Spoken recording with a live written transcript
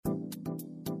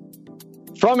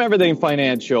From Everything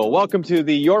Financial, welcome to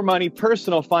the Your Money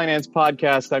Personal Finance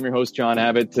Podcast. I'm your host, John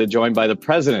Abbott, joined by the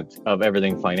president of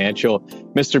Everything Financial,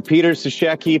 Mr. Peter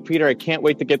Sashecki. Peter, I can't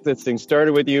wait to get this thing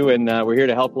started with you, and we're here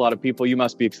to help a lot of people. You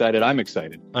must be excited. I'm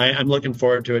excited. I'm looking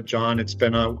forward to it, John. It's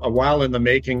been a while in the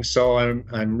making, so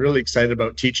I'm really excited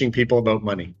about teaching people about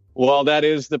money. Well, that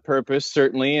is the purpose,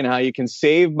 certainly, and how you can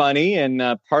save money. And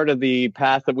part of the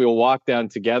path that we will walk down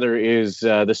together is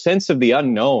the sense of the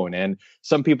unknown. And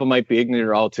some people might be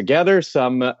ignorant altogether.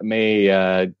 Some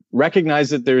may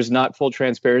recognize that there's not full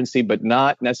transparency, but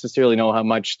not necessarily know how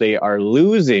much they are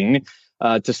losing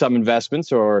to some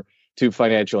investments or to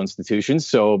financial institutions.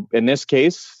 So in this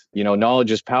case,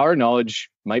 knowledge is power.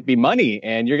 Knowledge might be money.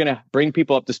 And you're going to bring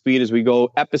people up to speed as we go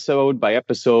episode by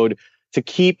episode to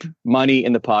keep money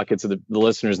in the pockets of the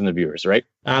listeners and the viewers, right?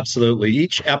 Absolutely.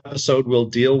 Each episode will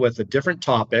deal with a different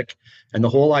topic, and the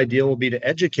whole idea will be to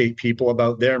educate people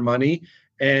about their money.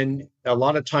 And a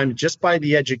lot of times, just by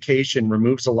the education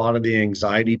removes a lot of the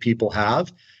anxiety people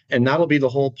have. And that'll be the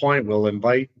whole point. We'll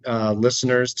invite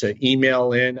listeners to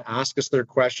email in, ask us their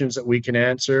questions that we can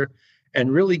answer,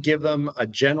 and really give them a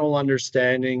general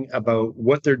understanding about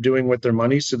what they're doing with their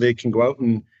money so they can go out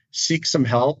and seek some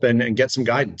help and get some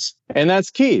guidance. And that's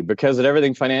key, because at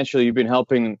Everything Financial, you've been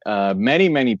helping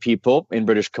many people in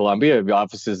British Columbia. You have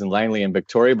offices in Langley and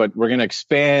Victoria, but we're going to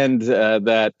expand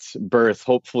that berth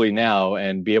hopefully now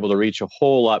and be able to reach a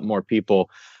whole lot more people.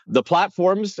 The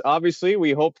platforms, obviously,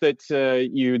 we hope that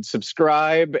you'd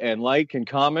subscribe and like and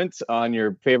comment on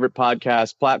your favorite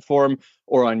podcast platform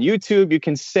or on YouTube. You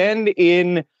can send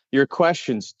in your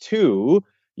questions to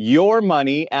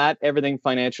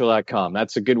yourmoney@everythingfinancial.com.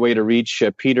 That's a good way to reach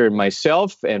Peter and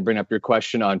myself and bring up your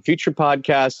question on future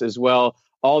podcasts as well.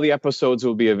 All the episodes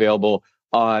will be available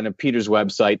on Peter's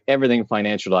website,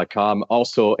 everythingfinancial.com.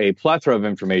 Also, a plethora of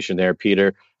information there,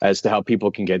 Peter, as to how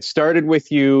people can get started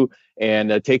with you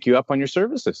and take you up on your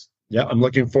services. Yeah, I'm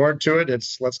looking forward to it.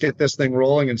 Let's get this thing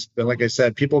rolling. It's been, like I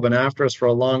said, people have been after us for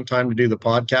a long time to do the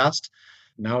podcast.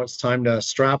 Now it's time to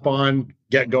strap on,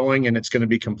 get going, and it's going to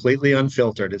be completely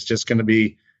unfiltered. It's just going to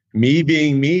be me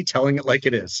being me, telling it like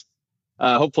it is.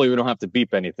 Hopefully we don't have to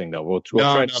beep anything, though. We'll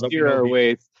try to steer our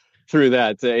way through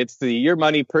that. It's the Your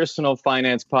Money Personal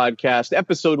Finance Podcast.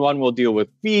 Episode 1 will deal with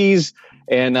fees,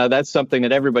 and that's something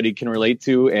that everybody can relate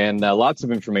to, and lots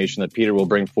of information that Peter will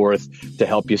bring forth to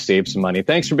help you save some money.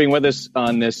 Thanks for being with us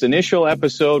on this initial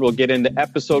episode. We'll get into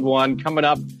episode 1 coming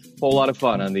up. A whole lot of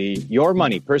fun on the Your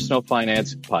Money Personal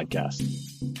Finance Podcast.